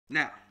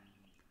Now,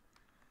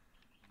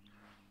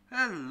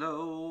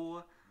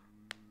 hello.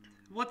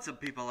 What's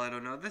up, people? I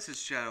don't know. This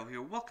is Shadow here.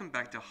 Welcome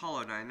back to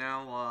Hollow Knight.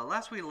 Now,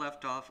 last we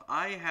left off,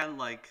 I had,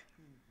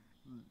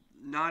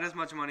 not as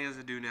much money as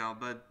I do now,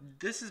 but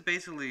this is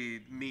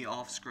basically me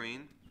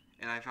off-screen,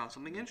 and I found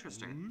something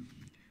interesting.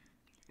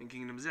 In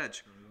Kingdom's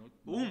Edge.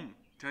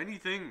 Tiny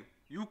thing,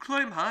 you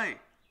climb high.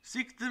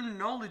 Seek the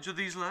knowledge of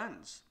these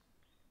lands.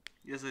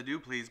 Yes, I do,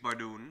 please,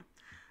 Bardoon.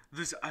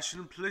 This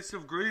ashen place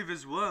of grave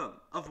is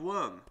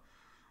worm.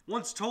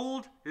 Once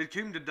told, it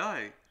came to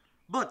die.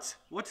 But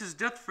what is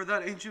death for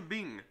that ancient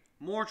being?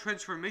 More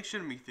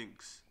transformation,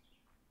 methinks.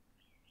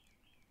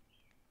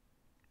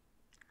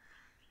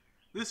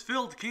 This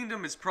filled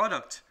kingdom is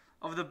product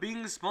of the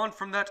being spawned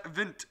from that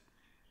event.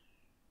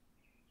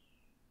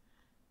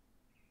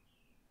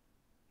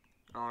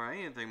 Alright,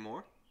 anything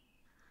more?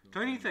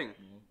 Tiny thing.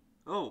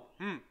 Oh,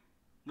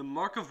 the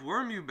mark of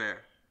worm you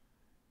bear.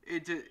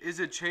 Is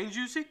it change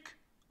you seek?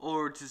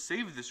 Or to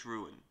save this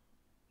ruin?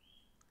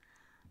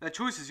 That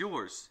choice is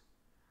yours.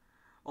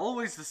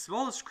 Always the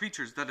smallest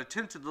creatures that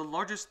attempt the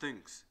largest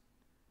things.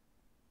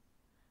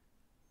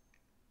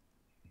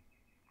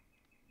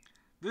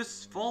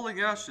 This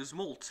falling ash is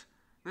molt.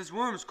 This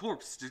worm's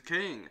corpse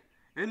decaying.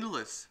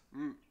 Endless.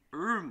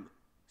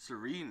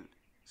 Serene.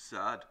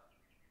 Sad.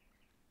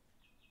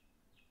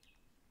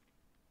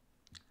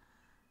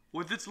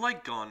 With its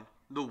light gone,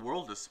 the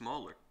world is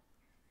smaller.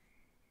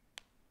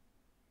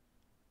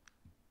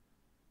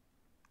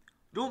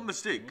 Don't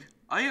mistake,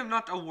 I am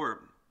not a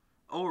worm.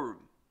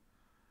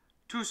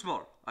 Too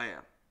small, I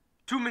am.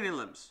 Too many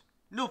limbs.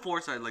 No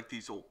foresight like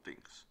these old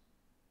things.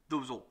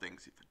 Those old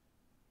things, even.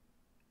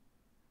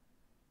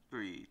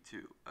 3,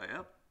 2, I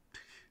up.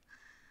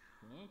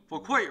 For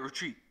quiet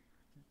retreat,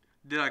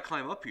 did I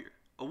climb up here,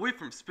 away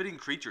from spitting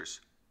creatures.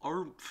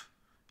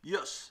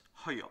 Yes,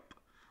 high up.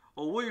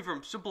 Away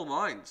from simple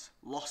minds,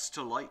 lost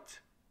to light.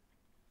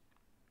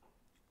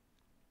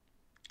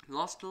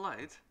 Lost to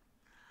light?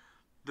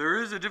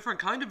 There is a different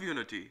kind of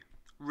unity.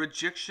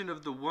 Rejection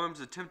of the worm's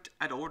attempt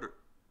at order.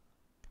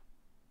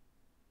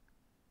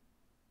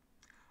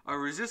 I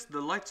resist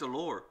the light's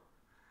allure.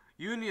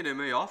 Union it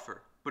may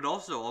offer, but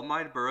also a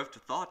mind bereft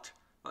of thought.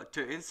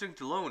 To instinct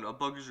alone, a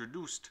bug is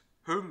reduced.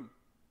 So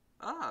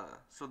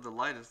the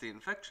light is the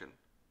infection.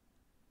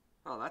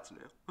 Oh, that's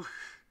new.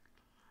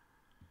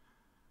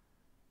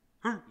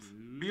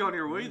 Be on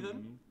your way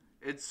then.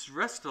 It's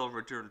rest I'll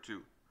return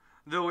to.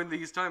 Though in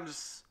these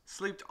times,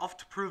 sleep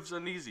oft proves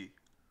uneasy.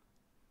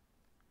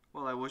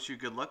 Well, I wish you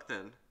good luck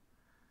then.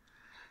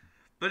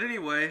 But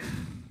anyway,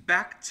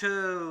 back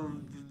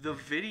to the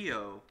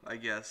video, I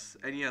guess.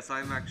 And yes,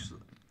 I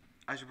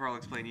should probably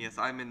explain, yes,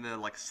 I'm in the,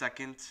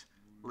 second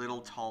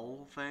little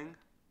tall thing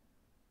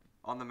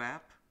on the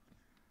map.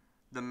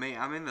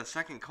 I'm in the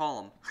second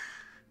column.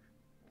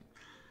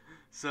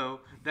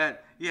 So,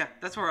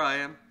 that's where I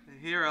am.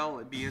 Here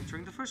I'll be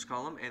entering the first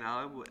column, and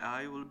I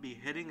will be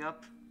heading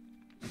up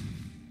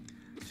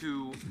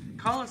to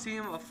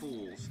Coliseum of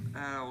Fools.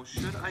 Now,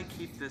 should I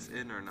keep this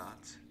in or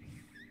not?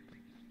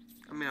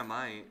 I mean, I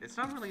might. It's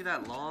not really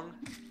that long.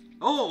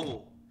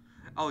 Oh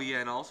yeah,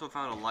 and I also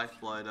found a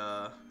lifeblood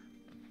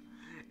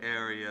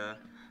area,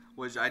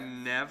 which I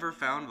never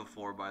found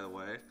before, by the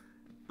way.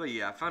 But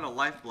yeah, I found a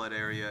lifeblood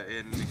area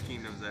in the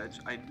Kingdom's Edge.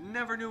 I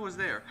never knew it was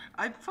there.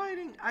 I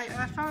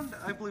found,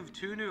 I believe,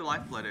 2 new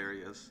lifeblood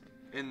areas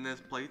in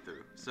this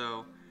playthrough.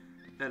 So,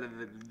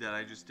 that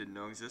I just didn't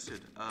know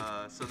existed.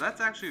 So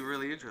that's actually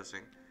really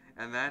interesting.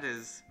 And that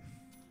is,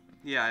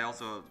 yeah, I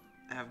also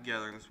have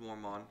Gathering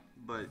Swarm on.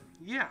 But,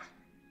 yeah.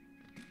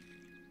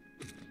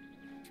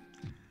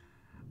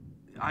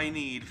 I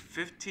need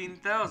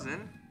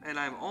 15,000, and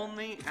I'm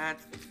only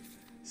at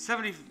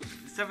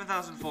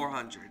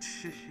 77,400.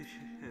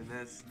 And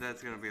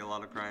that's gonna be a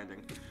lot of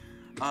grinding.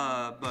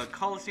 But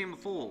Coliseum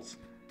of Fools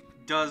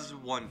does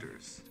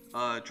wonders.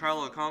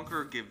 Trial of the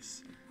Conqueror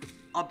gives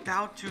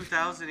about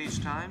 2,000 each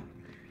time.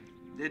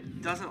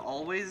 It doesn't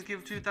always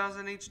give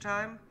 2,000 each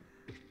time,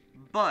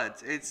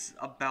 but it's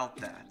about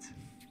that.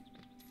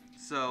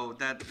 So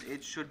that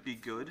it should be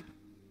good.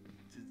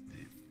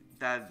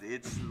 That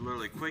it's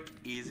literally quick,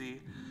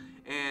 easy,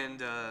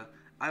 and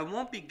I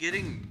won't be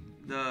getting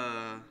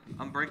the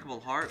Unbreakable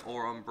Heart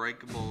or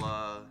Unbreakable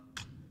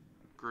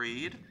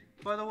Greed,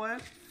 by the way.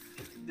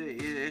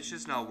 It's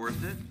just not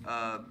worth it.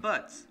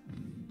 But,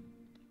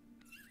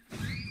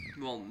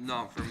 well,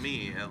 not for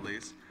me at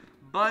least.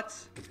 But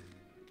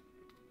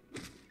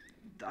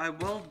I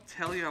will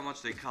tell you how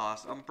much they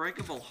cost.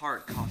 Unbreakable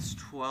Heart costs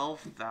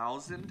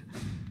 12,000,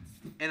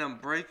 and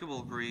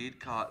Unbreakable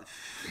Greed costs.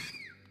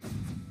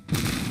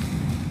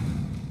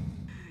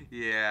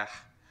 Yeah.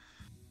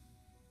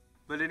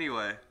 But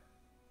anyway,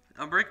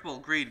 Unbreakable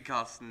Greed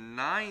costs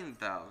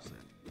 9,000.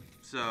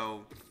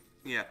 So,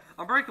 yeah,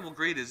 Unbreakable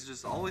Greed is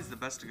just always the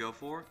best to go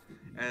for.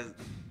 As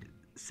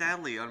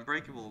sadly,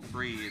 Unbreakable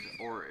Greed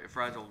or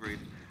Fragile Greed,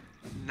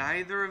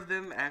 neither of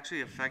them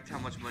actually affect how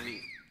much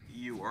money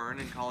you earn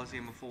in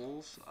Coliseum of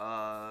Fools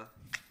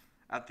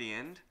at the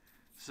end.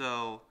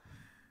 So,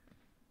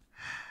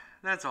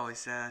 that's always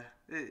sad.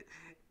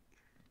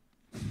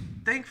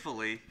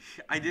 thankfully,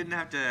 I didn't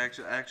have to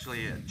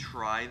actually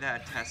try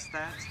that, test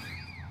that,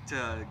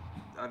 to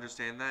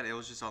understand that. It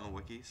was just on the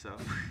wiki, so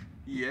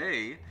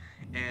yay.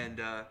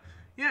 And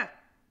yeah,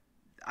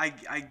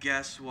 I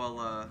guess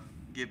we'll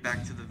get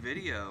back to the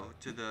video,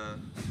 to the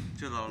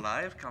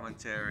live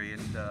commentary,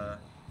 and later.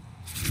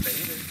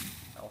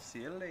 I'll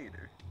see you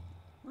later.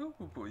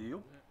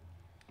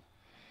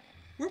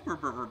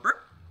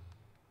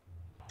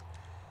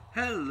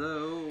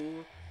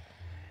 Hello,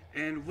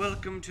 and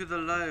welcome to the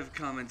live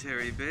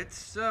commentary bit.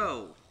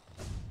 So,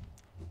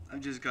 I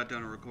just got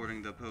done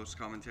recording the post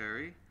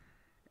commentary,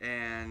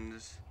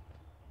 and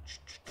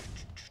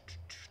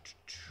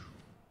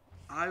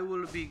I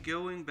will be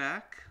going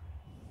back,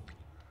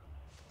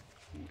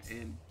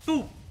 and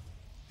boom,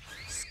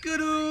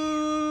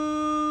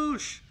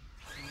 skadoosh.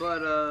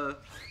 But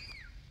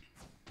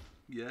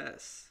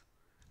yes,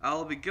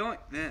 I'll be going.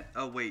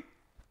 Oh wait,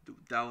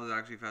 that was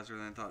actually faster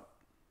than I thought.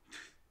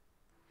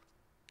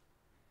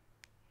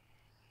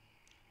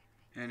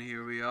 And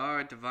here we are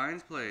at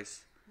Divine's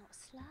place. Not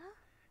slow?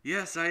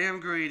 Yes, I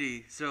am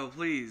greedy, so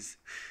please.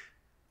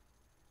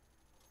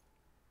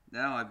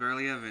 Now I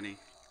barely have any.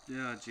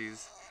 Oh,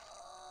 jeez.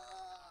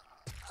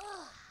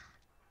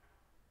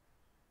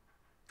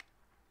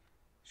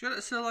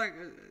 So like,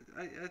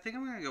 I think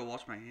I'm gonna go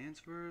wash my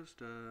hands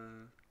first.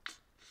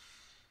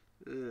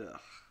 Ugh.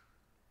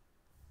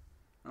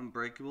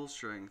 Unbreakable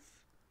strength.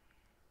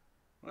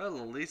 Well,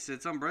 at least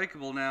it's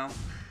unbreakable now.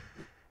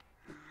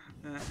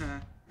 Yeah.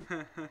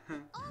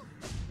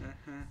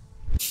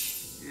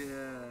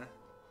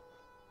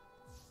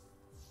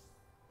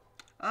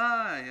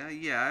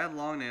 Yeah, I had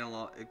long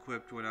nail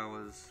equipped when I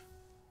was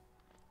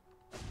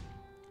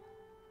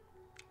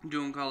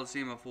doing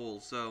Coliseum of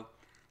Fools, so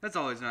that's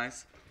always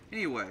nice.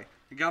 Anyway,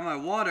 I got my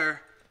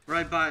water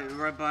right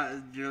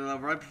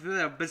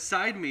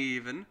beside me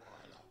even.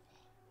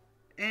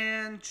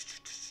 And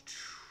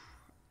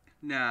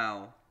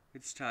now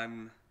it's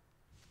time.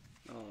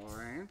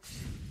 Alright.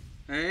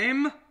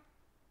 Aim.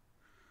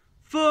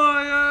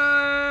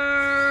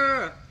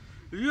 Fire!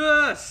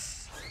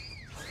 Yes!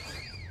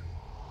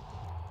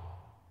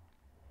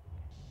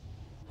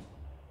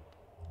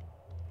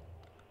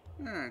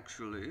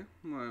 Actually,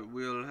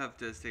 we'll have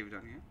to save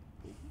down here.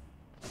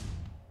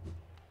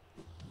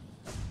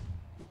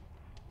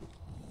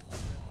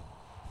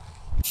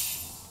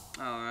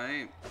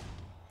 Alright.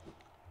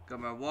 Got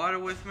my water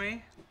with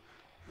me,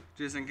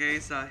 just in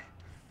case I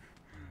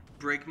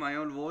break my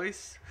own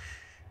voice.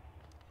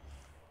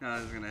 Not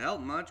that it's gonna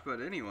help much,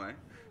 but anyway.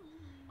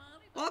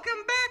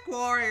 Welcome back,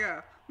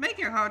 warrior! Make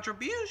your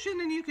contribution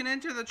and you can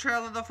enter the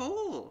Trail of the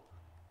Fool.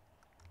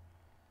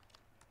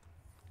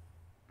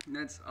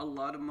 That's a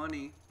lot of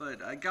money,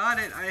 but I got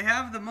it. I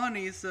have the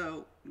money,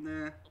 so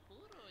nah.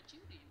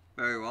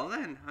 Very well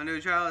then. A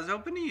new trial is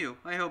open to you.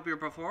 I hope your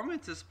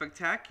performance is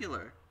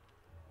spectacular.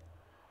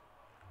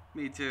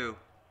 Me too.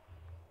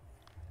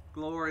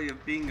 Glory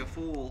of being a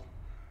fool.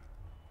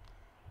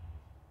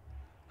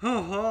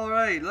 Oh,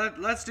 alright,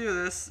 let's do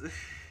this.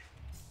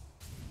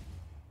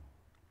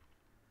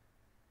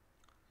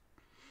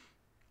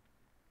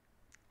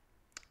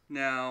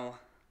 Now,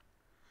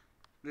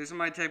 this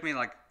might take me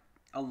like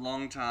a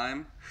long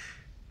time,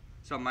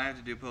 so I might have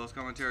to do post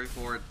commentary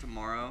for it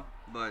tomorrow,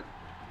 but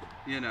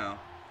you know,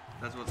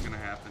 that's what's gonna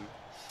happen.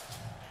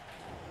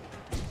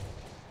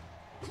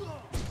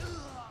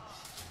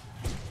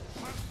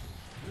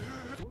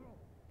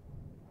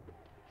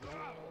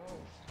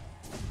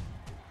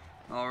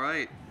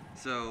 Alright,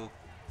 so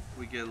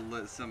we get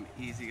some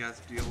easy guys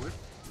to deal with.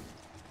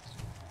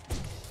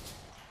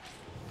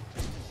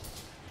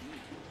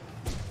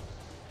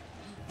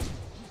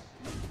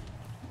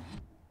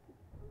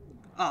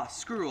 Ah,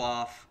 screw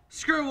off.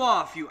 Screw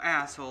off, you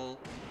asshole.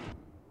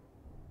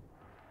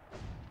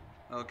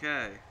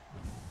 Okay.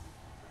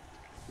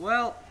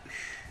 Well.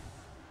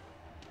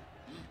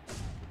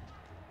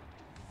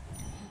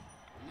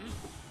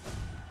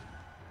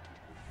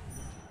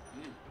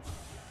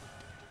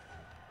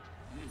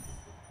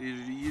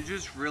 You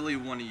just really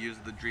want to use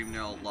the Dream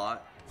Nail a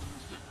lot.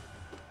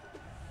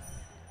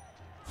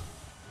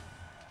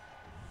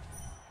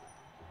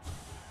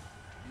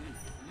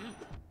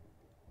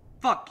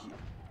 Fuck you.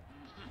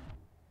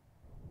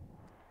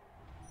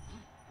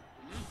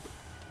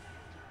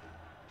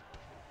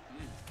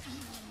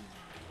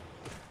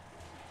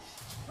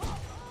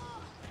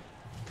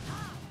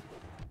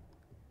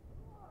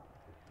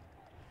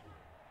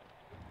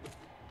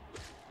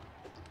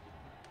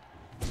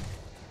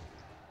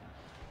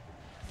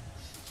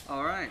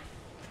 All right.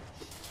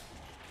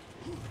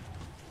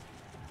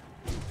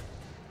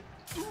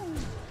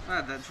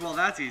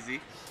 That's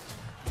easy.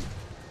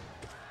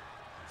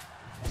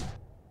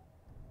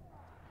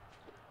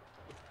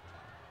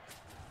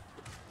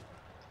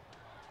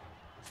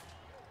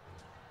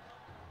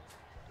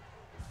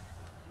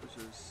 Which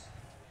is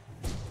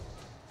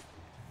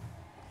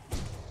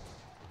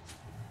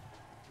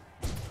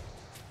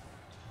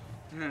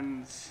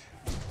and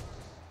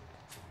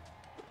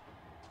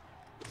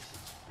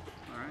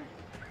all right.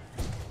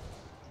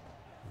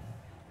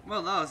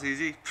 Well, that was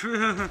easy.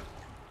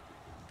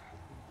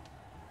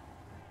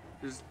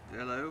 Just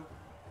hello.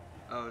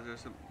 Oh,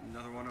 is there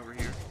another one over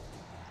here?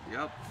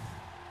 Yep.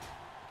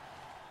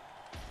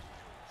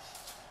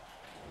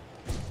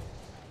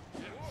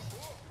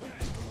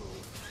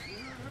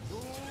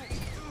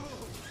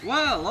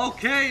 Well,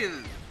 okay.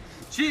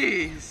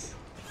 Jeez.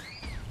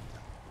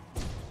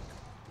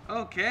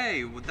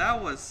 Okay, well,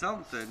 that was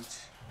something.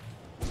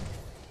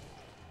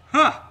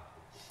 Huh.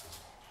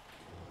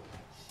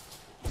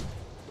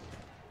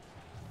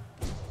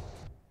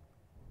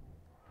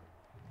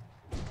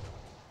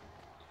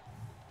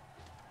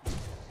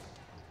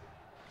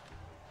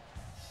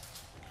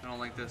 I don't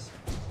like this.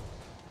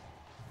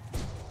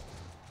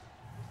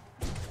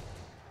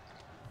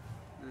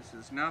 This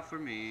is not for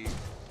me.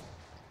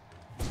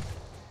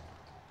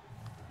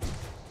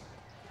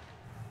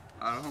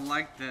 I don't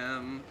like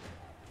them.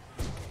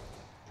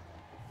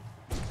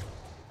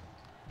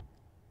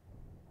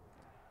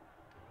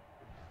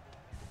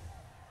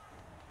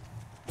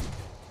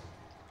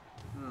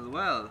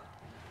 Well.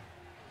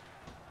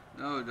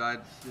 No,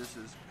 this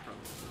is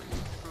probably.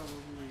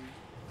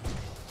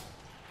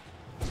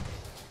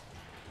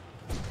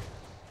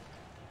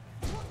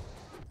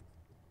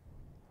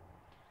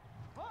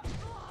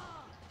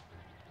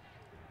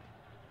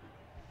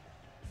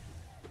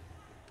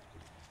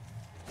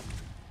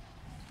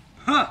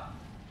 Huh!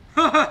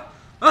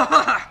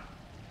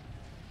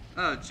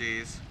 Oh,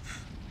 jeez.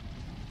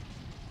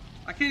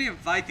 I can't even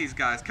fight these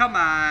guys. Come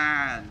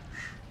on!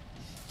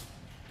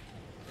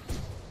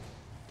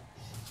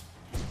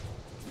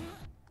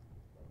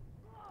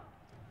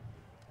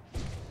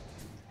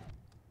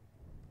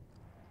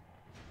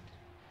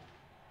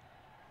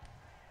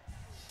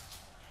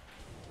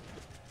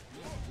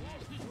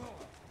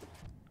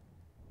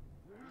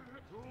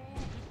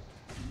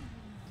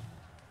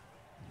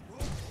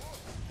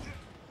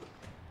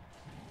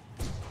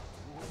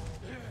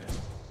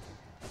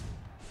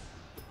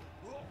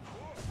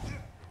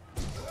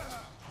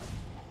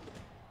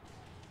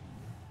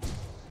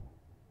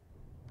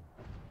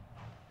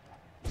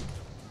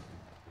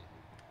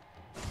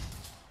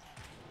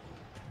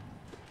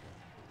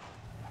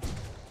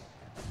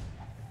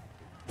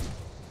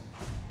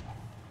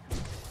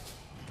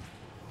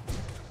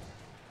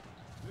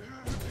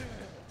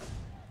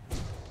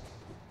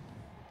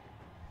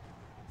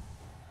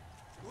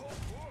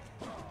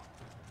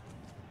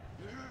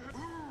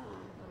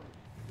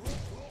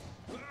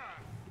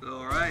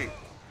 Alright.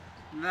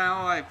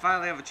 Now I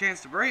finally have a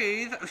chance to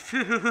breathe.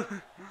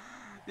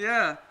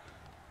 Yeah.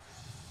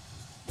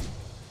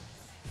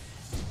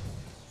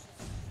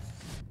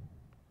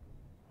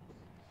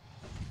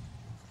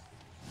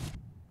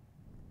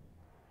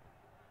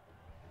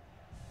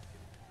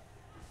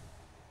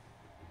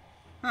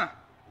 Huh.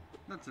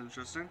 That's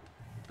interesting.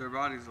 Their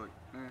body's like,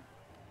 eh.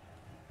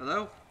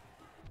 Hello?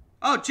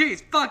 Oh,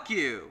 jeez, fuck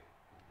you!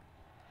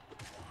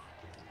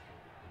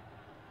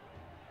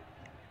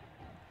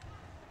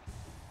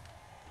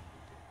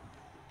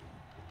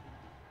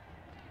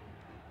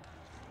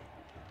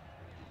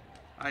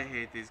 I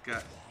hate these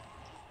guys.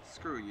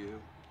 Screw you.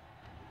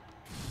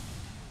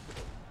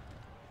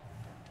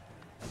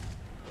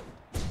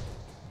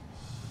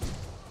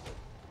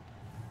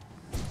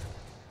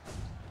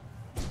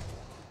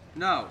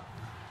 No.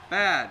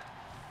 Bad.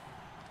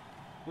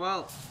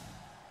 Well.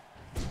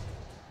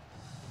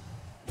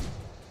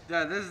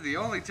 Yeah, this is the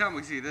only time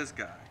we see this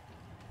guy.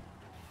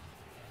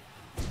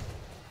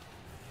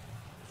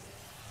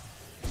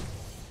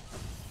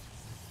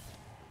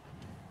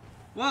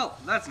 Well,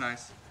 that's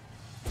nice.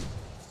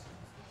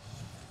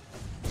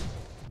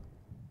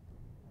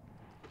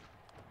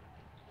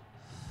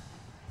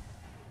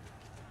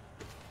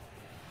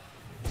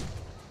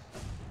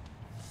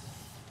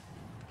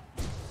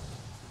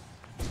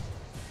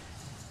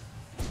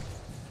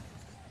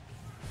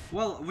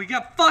 Well, we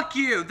got fuck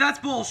you! That's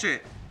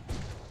bullshit!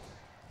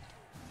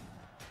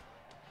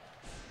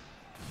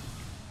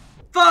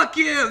 Fuck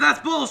you! That's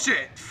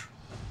bullshit!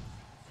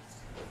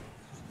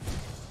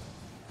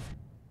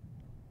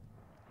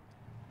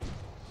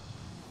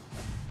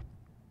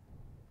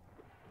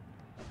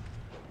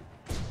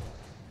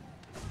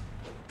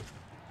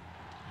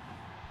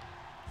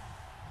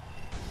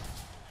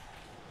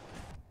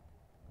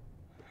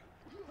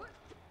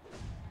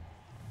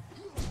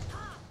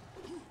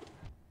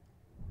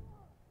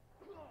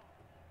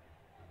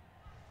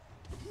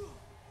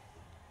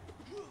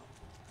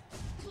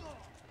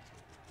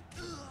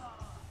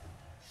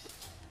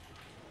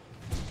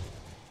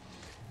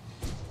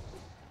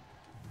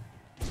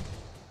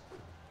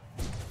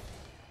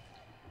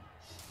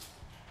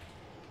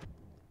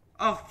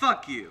 Oh,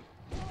 fuck you.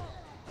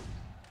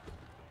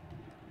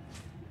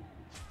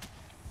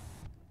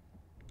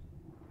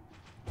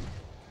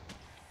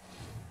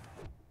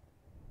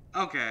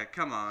 Okay,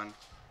 come on.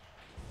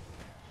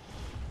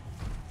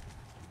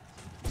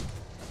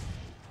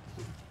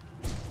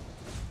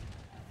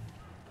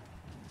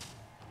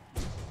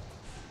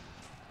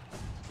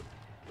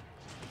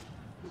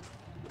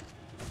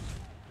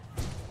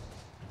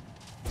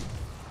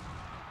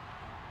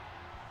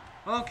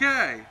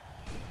 Okay.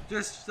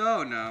 Just,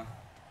 oh no.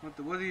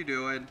 What are you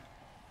doing?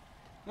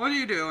 What are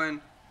you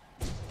doing?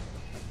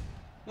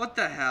 What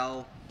the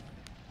hell?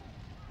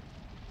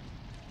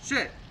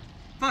 Shit.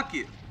 Fuck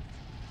you.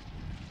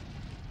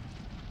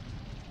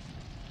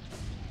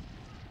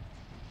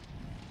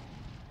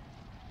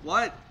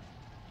 What?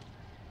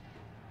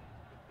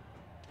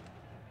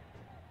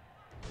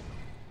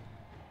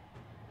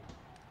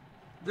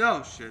 No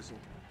shizzle.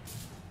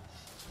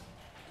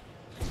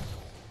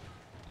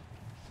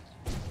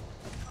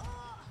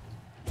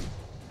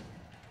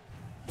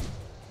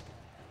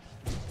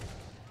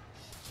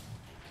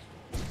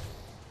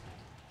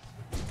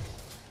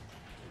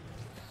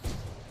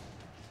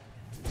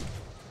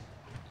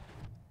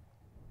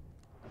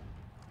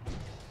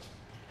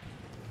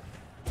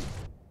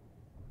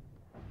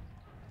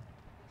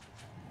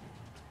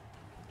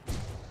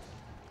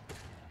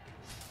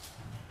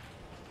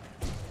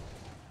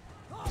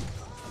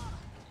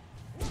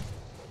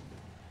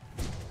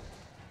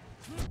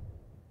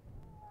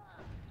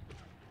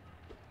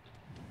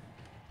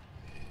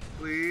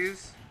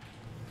 Please.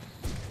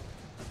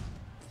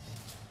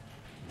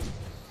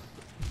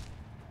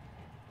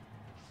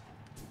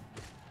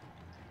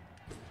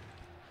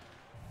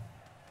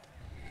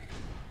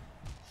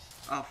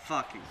 Oh,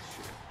 fucking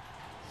shit.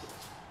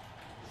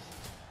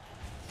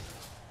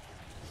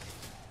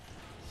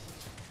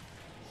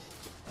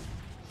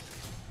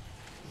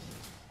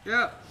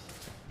 Yep.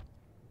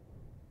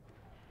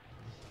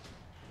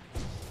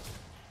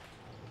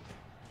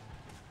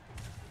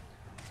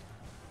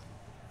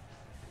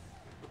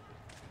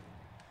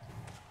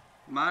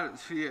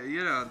 Yeah,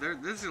 you know,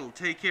 this will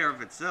take care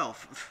of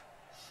itself.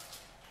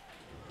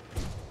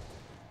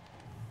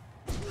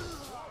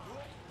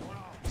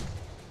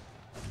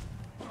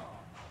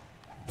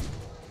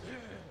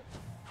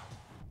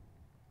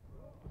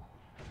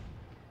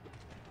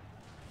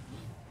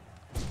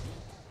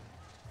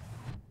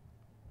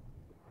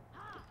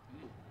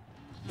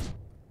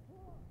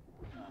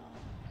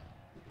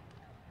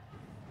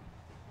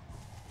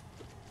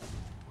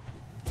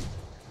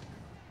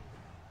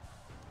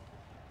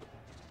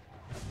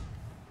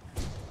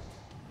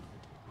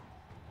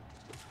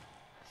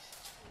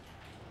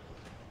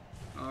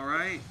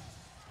 Alright.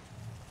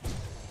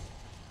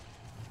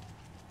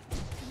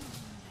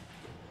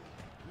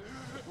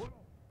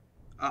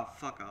 Oh,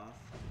 fuck off.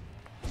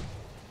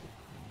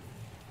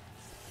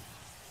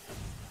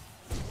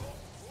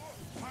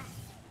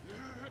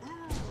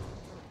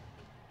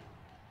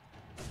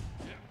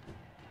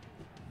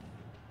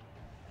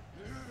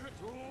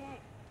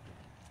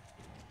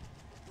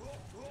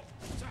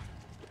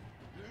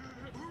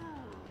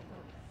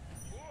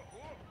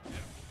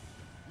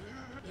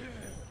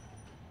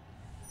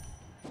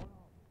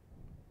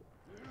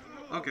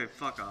 Okay,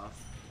 fuck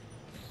off.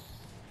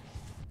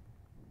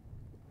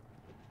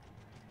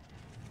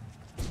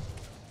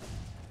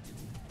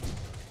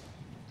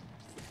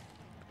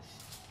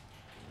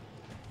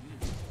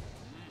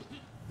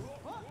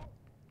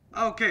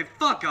 Okay,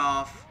 fuck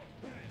off.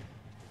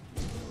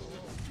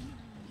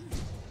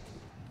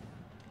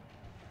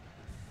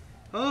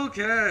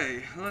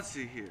 Okay, let's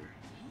see here.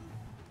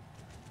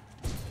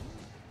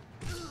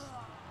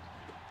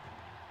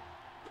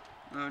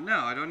 Oh, no,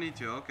 I don't need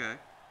to, okay.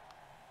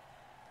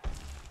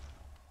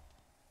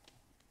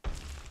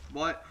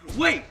 What?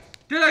 Wait!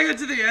 Did I get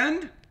to the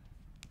end?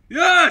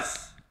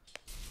 Yes!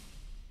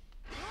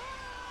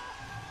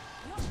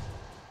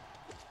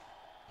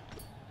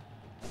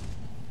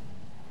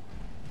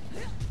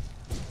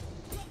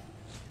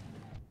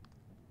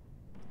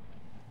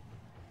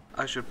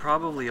 I should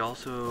probably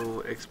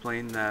also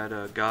explain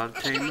that God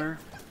Tamer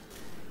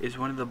is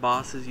one of the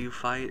bosses you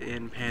fight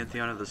in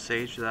Pantheon of the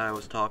Sage that I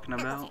was talking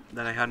about,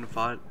 that I hadn't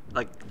fought,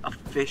 like,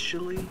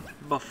 officially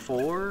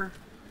before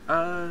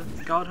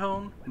God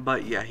Home.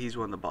 But yeah, he's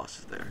one of the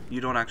bosses there.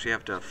 You don't actually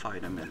have to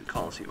fight him in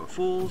Coliseum of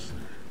Fools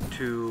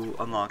to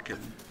unlock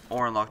him,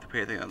 or unlock the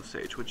Pantheon of the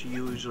Sage, which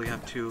you usually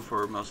have two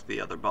for most of the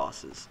other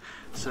bosses.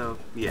 So,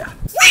 yeah.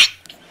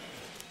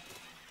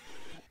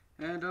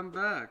 And I'm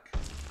back.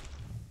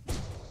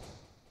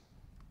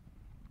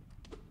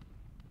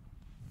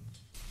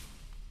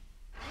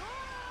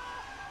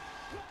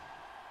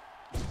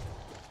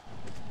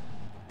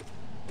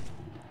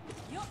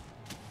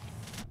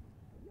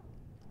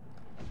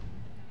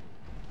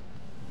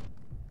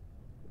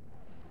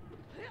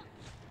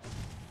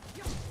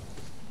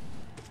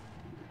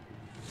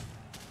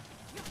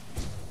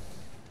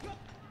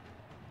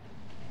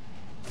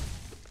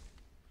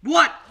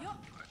 What?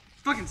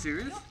 Fucking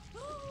serious?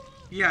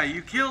 Yeah,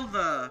 you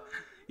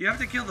have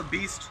to kill the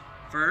beast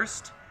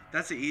first.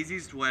 That's the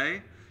easiest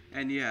way.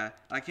 And yeah,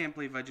 I can't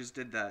believe I just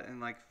did that in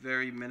like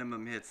very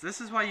minimum hits.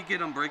 This is why you get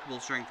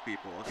unbreakable strength,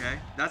 people, okay?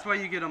 That's why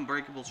you get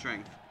unbreakable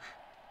strength.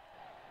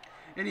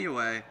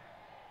 Anyway,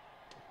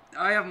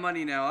 I have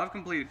money now. I've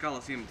completed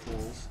Coliseum of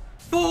Fools.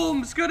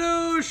 Boom!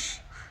 Skadoosh!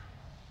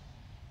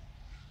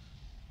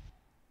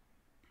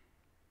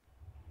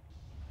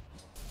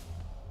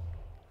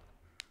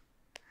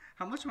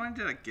 How much money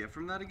did I get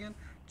from that again?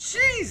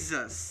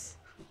 Jesus!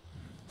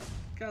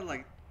 Got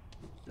like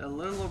a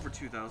little over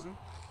 2,000.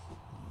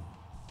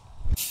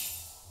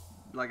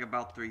 Like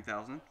about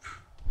 3,000.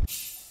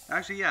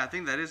 Actually, yeah, I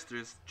think that is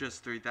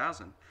just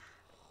 3,000.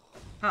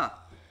 Huh.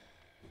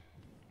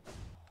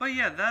 But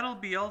yeah, that'll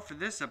be all for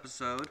this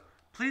episode.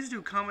 Please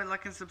do comment,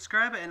 like, and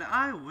subscribe, and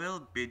I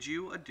will bid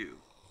you adieu.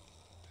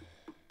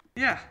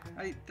 Yeah,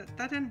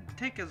 that didn't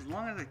take as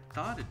long as I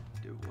thought it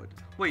would.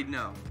 Wait,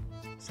 no.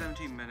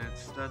 17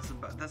 minutes.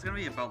 That's gonna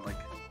be about like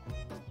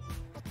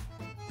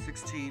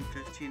 16,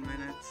 15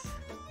 minutes.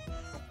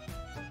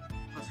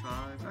 Plus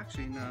 5.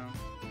 Actually, no.